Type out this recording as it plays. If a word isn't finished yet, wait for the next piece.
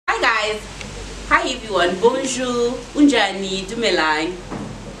guys, hi everyone, bonjour, unjani, dumelang,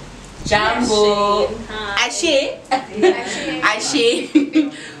 jambo, ashe, ashe.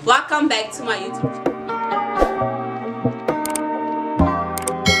 Welcome back to my YouTube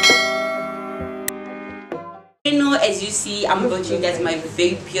channel. As you see, I'm watching you guys, my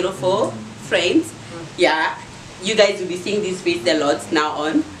very beautiful friends. Yeah, you guys will be seeing this face a lot now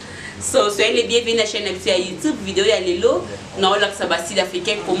on. So soyez les bienvenus à la chaîne YouTube vidéo ya lelo na ola sa basi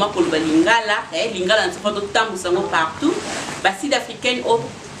d'africain comment pour le lingala lingala na tsofa to tambu sango partout basi d'africain au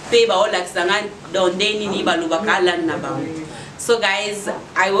pe ba ola sanga dondeni ni balobaka na bango. So guys,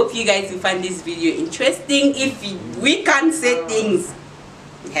 I hope you guys will find this video interesting. If we can't say things,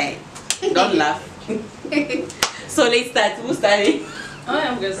 hey, don't laugh. So let's start. Who's starting? Oh,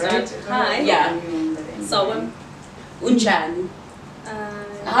 I'm gonna start. Hi. Yeah. So, Unjani.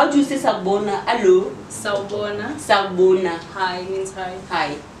 How do you say Sabona? Hello. Sabona. Sabona. Hi means hi.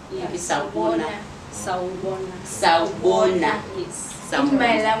 Hi. Yeah. It's Sabona. Sabona. Sabona. Yes. In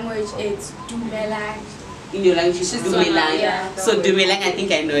my language, it's Dumelang. In your language, it's Dumelang. Yeah. So Dumelang, I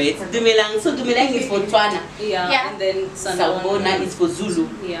think I know it. Dumelang. So Dumelang is for Tswana. Yeah. And then Sabona is for Zulu.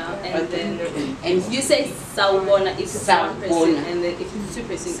 Yeah. And then and you say Sabona is one person, Sabona. and then if it's two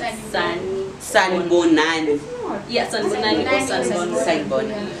persons, Sanbonani. Yeah, Sanbonani or Sanbona.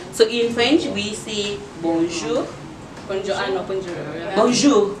 Sanbona. So in French, we say bonjour. Bonjour. No, bonjour.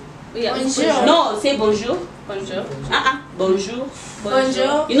 Bonjour. Yeah. Bonjour. No, say bonjour. Bonjour. Bonjour.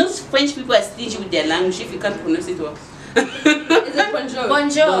 Bonjour. You know, French people are stingy with their language if you can't pronounce it well. Is it bonjour?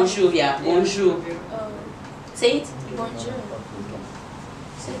 Bonjour. Bonjour, yeah. Bonjour. Say it. Bonjour.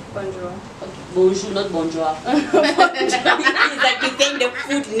 Say bonjour. Okay. Bonjour, not bonjour. It's like you take the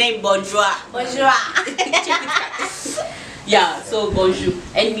food name bonjour. Bonjour. Yeah, so bonjour.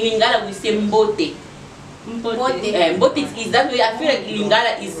 And in Lingala we say mbote. Mbote. Mbote is that way. I feel like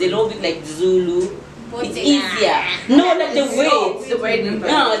Lingala is a little bit like Zulu. Mbote. It's easier. No, like the way. The way.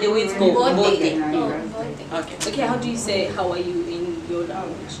 No, the way it's called. Mbote. Mbote. Okay. Okay, how do you say how are you in your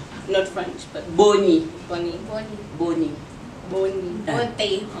language? Not French, but Boni. Bonnie. Boni. Bonnie.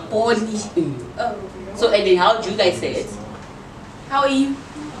 Mbote. Boni. Oh. So and then how do you guys say it? How are you?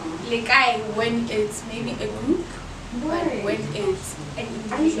 Like when it's maybe a group, but when it's an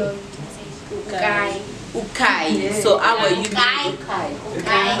individual, you can say Ukai. Ukai. So how are you? Ukai.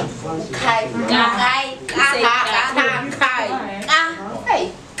 Ukai. Ukai. Ukai. Ukai.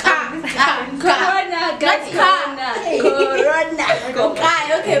 Hey. Corona, guys, Corona. Corona. Ukai.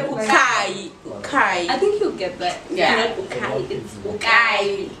 Okay. Ukai. Ukai. I think you'll get that. Yeah. Not Ukai, it's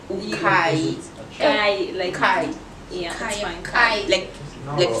Ukai. Ukai. Ukai, like Kai. yeah, that's fine. Kai. Like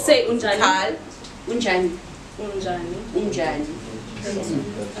Say Unjani. Kal. Unjani. Unjani. Unjani.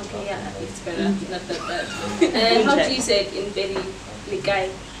 Okay, yeah, it's better. Not that bad. And how do you say it in Beli? Likai.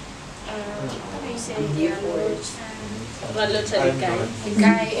 How do you say it? Ralota Likai.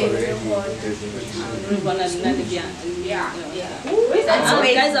 Likai is Rubana Nalibia. Yeah.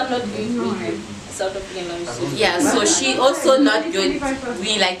 Guys, I'm not good. South African language. Yeah, so she also not good.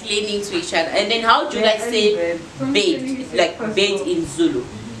 We like leaning to each other. And then how do you guys say bed? Like bed in Zulu.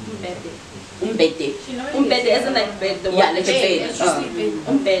 Umbete. Umbed isn't like bed. The Yeah, one like a bed.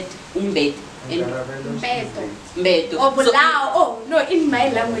 Umbed. Umbed. And Beto. beto. Oh, bulao. Oh, no, in my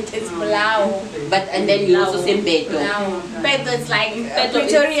language it's bulao. But and then you also say beto. Beto is like Beto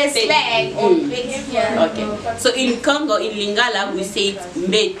Pretoria is slang. Yeah. Okay. So in Congo, in Lingala, we say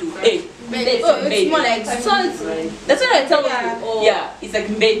mbetu. Eh. Oh, it's more like That's what I tell you. Oh. Yeah, it's like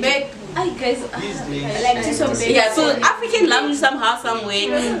mbetu. I guys, I like this one. Yeah, so African language somehow, some way,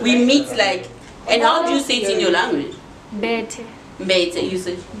 we meet like, and how do you say it in your language? Bete. Bete, you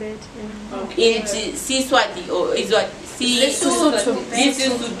say. Bete. In Siswati or is what? Sisutu.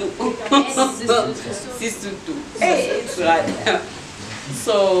 Sisutu. Hey, right.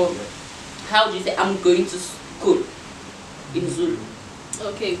 So, how do you say I'm going to school in Zulu?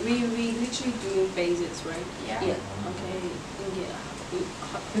 okay, we literally do phases, right? Yeah. Okay, yeah.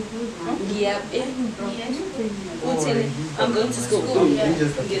 Yeah. I'm going to school.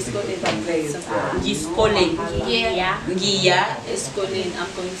 Yes, Giskolen. Yeah. Gia. Escolen,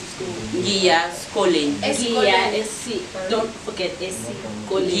 I'm going to school. Gia Skolen. Gia, SC. Don't forget SC.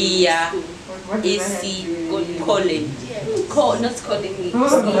 Gia. AC Colin. Not calling me.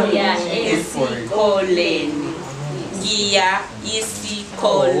 Gia, AC Colin. Gia AC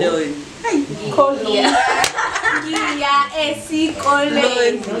Colon. Gia. Gia. AC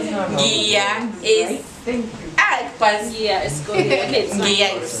Colon. Gia is pass. Gia, Escolen. Okay, it's Gia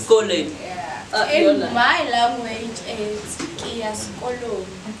is Colon. In my language, it's Kia Skolon.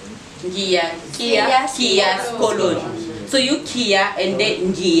 Gia Colon. So you Kia and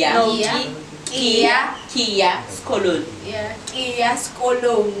then Gia. No, Kia. Skolon. Yeah. Kia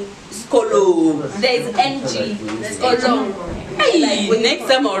Skolong. Skolon. There's NG. Skolong. Hey, next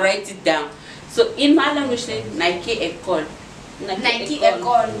time I'll write it down. So in my language, say Nike Ekol. Nike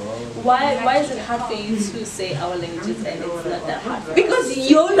Ekol. Why is it hard for you to say our languages and it's not that hard? Because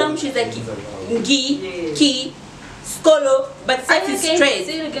your language is like Ngi, Ki, Skolo, but set it straight.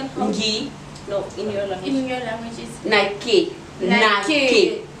 Say it again. Ngi, No, in your language. In your languages. Nike,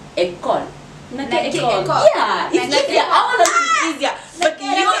 Nike, Ekol. Nike Ekol. Yeah, it's easier. Our language is easier. But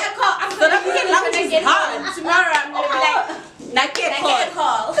your South African language is hard. Tomorrow I'm gonna be like Nike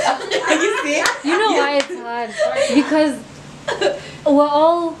Ekol. You see? You know why it's hard? Because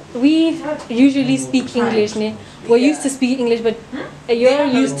we usually speak English, ne? We're used to speaking English, but you're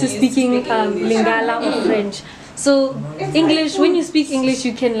used to speaking Lingala or French. So English, when you speak English,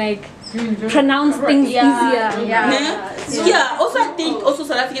 you can like pronounce things easier. Yeah. Also I think also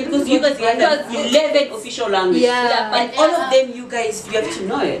South African, because you guys have 11 official languages. Yeah. And all of them you guys you have to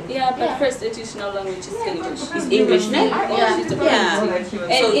know it. Yeah, but first additional language is English. It's English, ne? Yeah.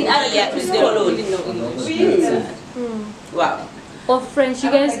 And in other countries they don't even know English. Wow. Or French.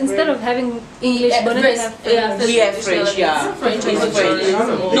 You guys, instead of having English, but then We have French, yeah. French.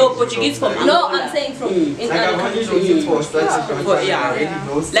 No, Portuguese from Angola. No, I'm saying from in other countries.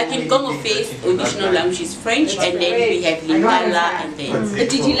 Like in Congo face, additional language is French, and then we have Lingala, and then...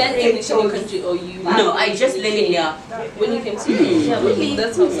 Did you learn English in your country or you? No, I just learned it here. When you came to yeah, but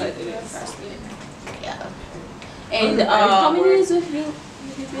that's how I did it. And How many years have you?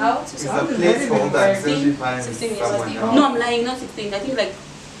 It's a placeholder, 16 years. no, I'm lying, not 16. I think like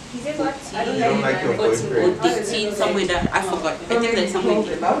You don't like your 14 or boyfriend. 15, somewhere there. I forgot. I think like somewhere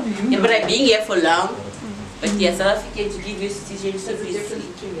there. Yeah, but I've been here for long. But yeah, South Africa to give you citizenship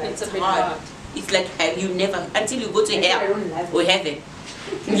it's a bit hard. hard. It's like you never until you go to hell or heaven,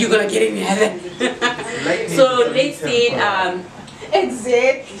 you're gonna get in heaven. So let's say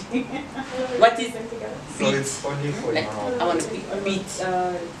exactly. what is So it's only for like now. I want to beat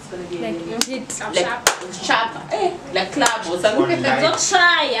like like sharp like club or something. Online. Don't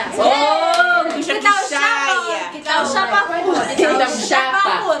shy. Oh, kita kushaya.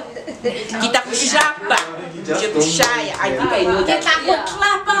 Kita kushapa. Kushaya. I think I know that. How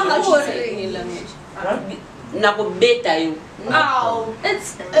do you say it in your language? Nakubeta you. Oh,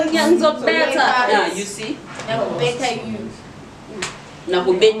 it's Nyanzo better. Yeah, you see? Better you.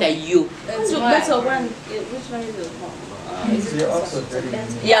 Nakubeta you. So better one. Which one is it? Is You're it also very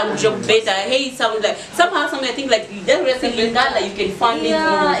Yeah, job better. Hey, sounds like somehow I think like that wrestling Lingala you can find it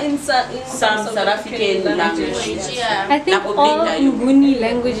in some South African language. Yeah. I think all Nguni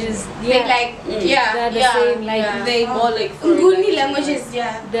languages, They like they're the same. Like they more like Nguni languages,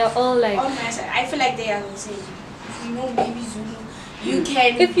 they're all like. On my side, I feel like they are the same. If you know maybe Zulu, you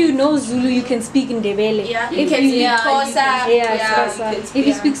can. If you know Zulu, you can speak in Ndebele. Yeah, If you can speak Xhosa. Xhosa. you can If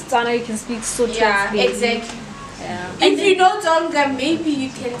you speak- speak Tswana, you can speak Sotho. Yeah, exactly. Yeah. If you know Tonga, maybe you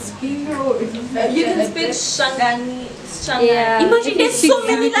can speak. You can speak Shangani. Yeah. Imagine If you there's speak so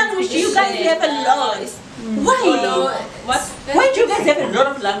many languages. You guys have a lot. Why? What? Why do you guys have a lot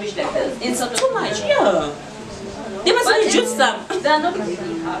of language like that? It's Too much, yeah. They must be just some. They're not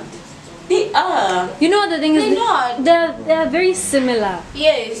really hard. They are. You know the thing is, They're not. they're very similar.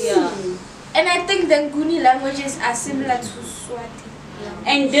 Yes. Yeah. And I think the Nguni languages are similar to Swati.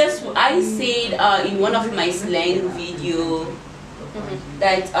 And this, I said in one of my slang video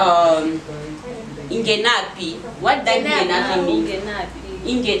that Ingenapi. What does Ingenapi mean?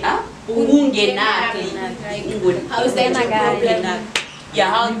 Ingena? Ungenapi. How is that a problem? Yeah,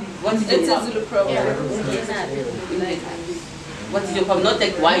 how? What is It's your a problem? Zulu problem. Like, what is your problem? Not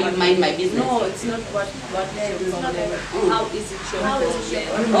like why you mind my business. No, it's not what is your problem. How is it your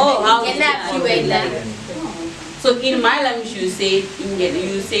problem? Oh, how is Ingenapi it? way like. So in my language you say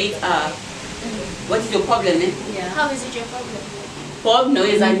what is your problem? Eh? Yeah. How is it your problem? Problem no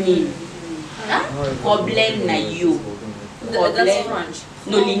is a name. Problem na you. That's French.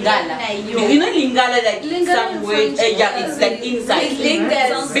 No Lingala. You know Lingala like Lingala some in way. French, Yeah, it's like inside. It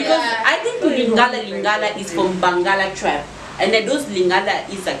lingers. Because I think Lingala is from Bangala tribe, and then those Lingala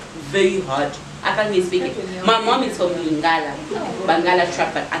is like very hard. I can't even speak it. My mom is from Lingala, Bangala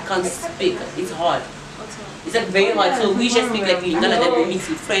tribe, but I can't speak. It's hard. It's like very hard. So we just speak like Lingala that we mix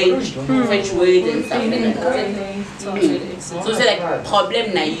with French, French words and stuff like that. So say like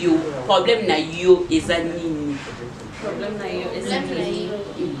problem na you is a name. Problem na you is a name.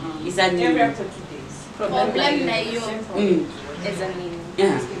 Is a name. Problem na you Problem na you. is a name.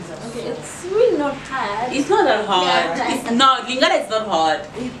 Yeah. Okay, it's really not hard. It's not that hard. Yeah. It's not. Lingala is not hard.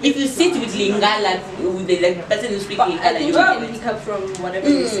 If you sit with Lingala, with the person who speaks But I Lingala, think you you will can do it. pick up from whatever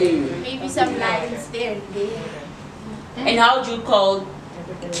you say. Maybe some lines there and there. And how do you call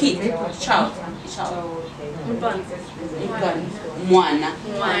kid? Child. Mwana.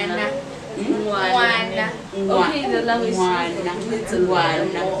 Mwana. Mwana. Okay, the language. Mwana.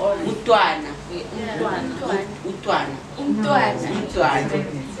 Utwana. Utwana. Utwana.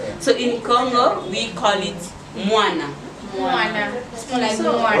 So in Congo, we call it mwana. Mwana. It's more like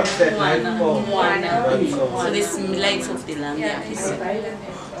What's that mwana. knife for? So this lights of the lamb. Yeah.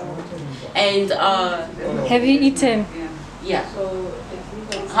 And Have you eaten? yeah.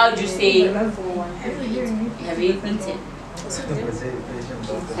 How do you say? Have you eaten? Have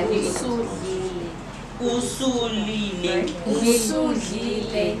you eaten? Usulile. Usudlile.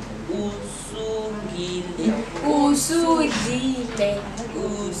 Usugile. Usudlile.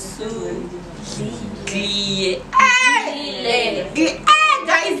 Usugile.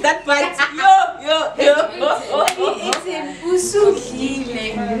 Guys, that part. Yo. It's in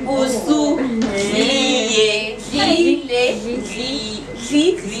usudlile. Usugile. Dlile.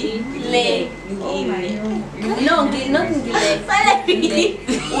 Dlile. No, not ngile.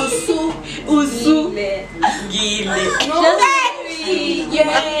 Usugile.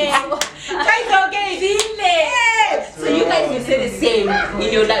 Yeah. Guys, okay. So you guys will say the same in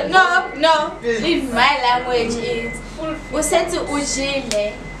your language. No. In my language, it's usethi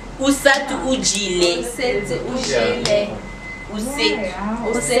ujile. Usatu ujile. Usethi ujile. Useti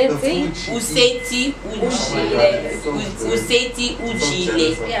ujile. Useti ujile.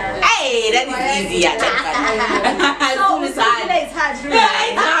 Yeah. Hey, that is easy. Yeah, that's hard. It's hard. It's hard. Yeah,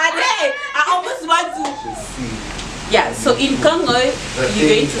 it's hard. Hey, I almost want to. Yeah, so in Congo, you're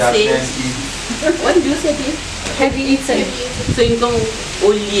going to say. What do you say, please? Have you eaten? So in Congo,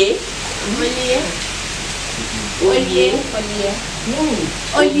 olie.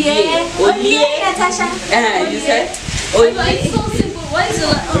 Olie, Natasha. You said Why olie. it's so simple? Why is it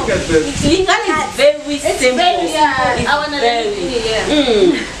like, Look at this. Lingala is very simple. very, yeah. It's I wanna very. yeah.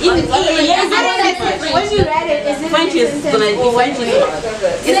 Even When you read it, is it French is gonna be French is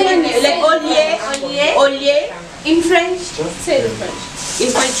like olie. in French? Say the French. In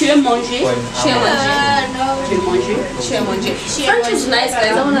French, tu veux manger? No. Tu veux manger? French is nice,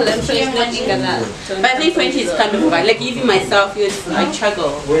 guys. I want to learn French, not Lingala. But I think French is kind of hard. Like even myself, I struggle.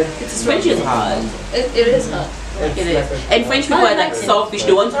 French is hard. It is hard. It is. And French people are like selfish.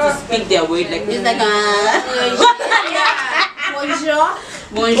 They want to speak their word like it's like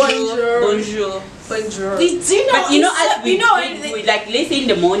bonjour. Did you know? But you know, as we greet, like let's say in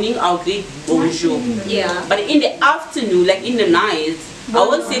the morning, I'll greet bonjour. Yeah. But in the afternoon, like in the night, I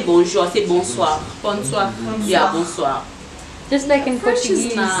won't say bonjour. I say bonsoir. Bonsoir. Yeah, bonsoir. Just like in French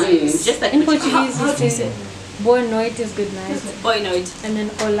is Portuguese. nice. Just like In Portuguese, How do you say? boa noite is good night, Boy, no, it. and then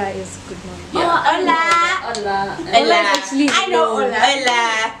hola is good morning. Yeah. Hola. Allah. Hola. Actually, I know hola.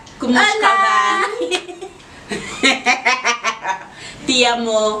 Hola. ¿Cómo estás? Te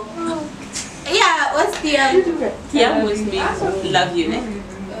amo. Yeah, what's the Te amo means love you, ne?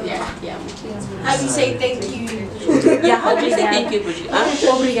 Yeah, te amo. how do you say thank you? Yeah, how do you say thank you, Portuguese?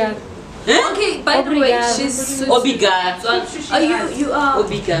 obrigado. Huh? Okay, by the way, Obrigado. she's Obrigado. you are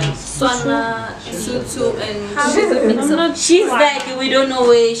Obrigado. Swana, Sutu, and I'm not She's like, we don't know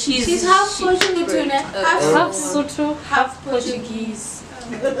where she's. She's half Portuguese too, ne? half Sotho, half Portuguese.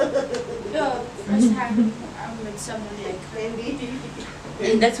 Yeah, first time I'm with someone like her.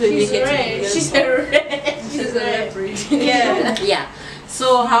 And that's where we get to. She's a red. she's a leopard. Yeah. Yeah.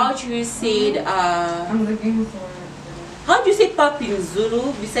 So how do you say how do you say pap in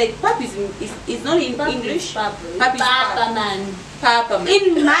Zulu? Besides pap is not in English. Pap is Papa man. Papa man.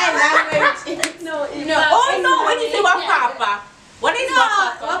 In my language, No, Oh no! When you say what papa? What is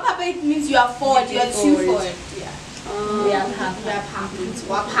what what papa? papa it means you are forward, you are too forward. we are Papa. You are papa.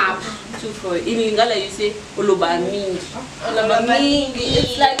 What papa? Two for in Lingala you say oloba mingi. It's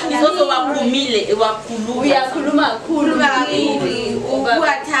like It's also wakumile, wakulu. we are kuluma Kuluma mingi,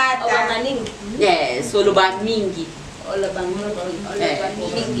 Ubuatata. maningi, Yes, oloba mingi. Olaba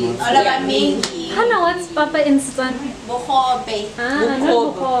mingi. Hannah, what's papa in Setswana? Bohobe. Not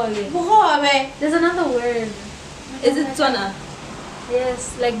Bukobe. bukobe. Bohobe. There's another word. Is it Tswana?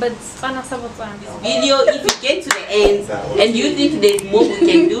 Yes, like but Spana Sabotswana. Video, if you get to the end and you think there's more we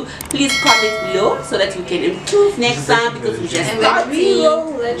can do, please comment below so that we can improve next time because we just We starting.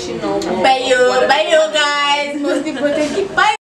 will let you know more. Bye you guys. Most importantly, bye.